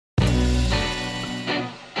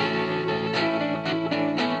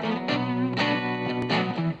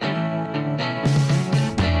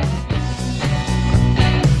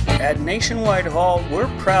At Nationwide Haul, we're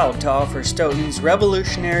proud to offer Stoughton's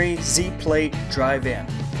revolutionary Z-Plate drive-in.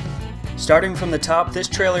 Starting from the top, this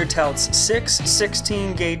trailer touts 6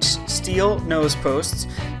 16-gauge steel nose posts,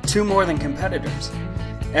 2 more than competitors.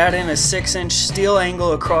 Add in a 6-inch steel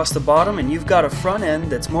angle across the bottom and you've got a front end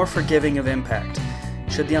that's more forgiving of impact.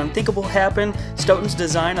 Should the unthinkable happen, Stoughton's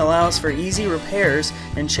design allows for easy repairs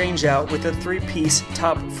and change out with a 3-piece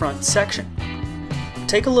top-front section.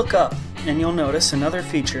 Take a look up and you'll notice another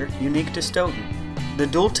feature unique to Stoughton. The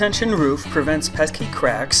dual-tension roof prevents pesky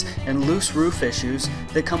cracks and loose roof issues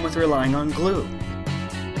that come with relying on glue.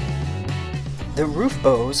 The roof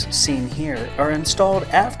bows seen here are installed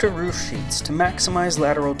after roof sheets to maximize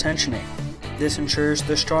lateral tensioning. This ensures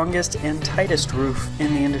the strongest and tightest roof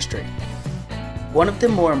in the industry. One of the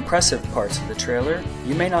more impressive parts of the trailer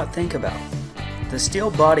you may not think about. The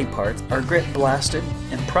steel body parts are grit blasted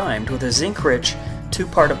and primed with a zinc-rich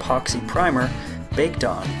 2-part epoxy primer baked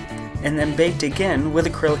on, and then baked again with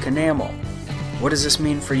acrylic enamel. What does this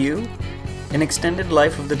mean for you? An extended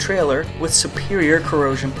life of the trailer with superior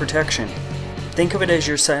corrosion protection. Think of it as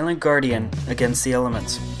your silent guardian against the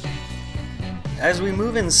elements. As we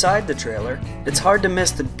move inside the trailer, it's hard to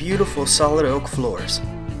miss the beautiful solid oak floors.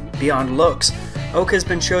 Beyond looks, oak has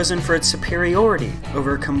been chosen for its superiority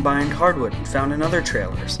over combined hardwood found in other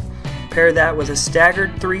trailers. Pair that with a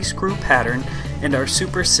staggered 3-screw pattern and our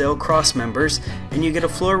Super Sill cross members, and you get a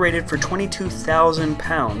floor rated for 22,000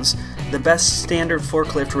 pounds, the best standard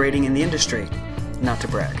forklift rating in the industry. Not to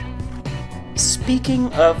brag.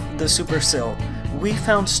 Speaking of the Super Sill, we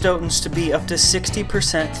found Stoughton's to be up to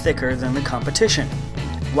 60% thicker than the competition.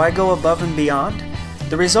 Why go above and beyond?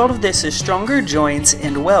 The result of this is stronger joints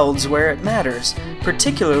and welds where it matters,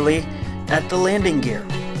 particularly at the landing gear.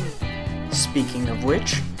 Speaking of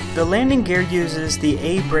which, the landing gear uses the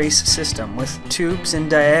A-brace system with tubes and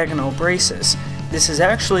diagonal braces. This is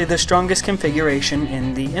actually the strongest configuration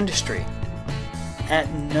in the industry.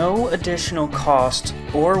 At no additional cost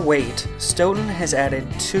or weight, Stoughton has added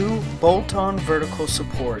 2 bolt-on vertical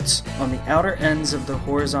supports on the outer ends of the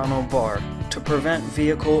horizontal bar to prevent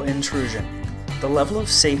vehicle intrusion. The level of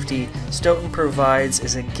safety Stoughton provides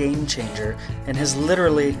is a game changer and has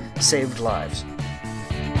literally saved lives.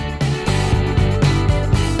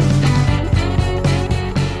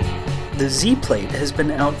 The Z-Plate has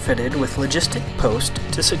been outfitted with logistic post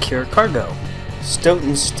to secure cargo.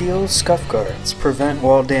 Stoughton's steel scuff guards prevent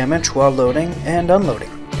wall damage while loading and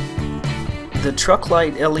unloading. The truck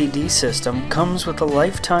light LED system comes with a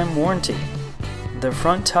lifetime warranty. The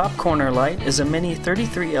front top corner light is a mini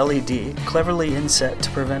 33 LED cleverly inset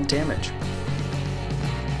to prevent damage.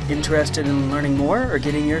 Interested in learning more or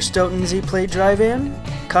getting your Stoughton Z-Plate drive-in?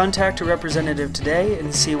 Contact a representative today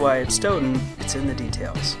and see why at Stoughton it's in the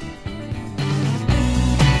details.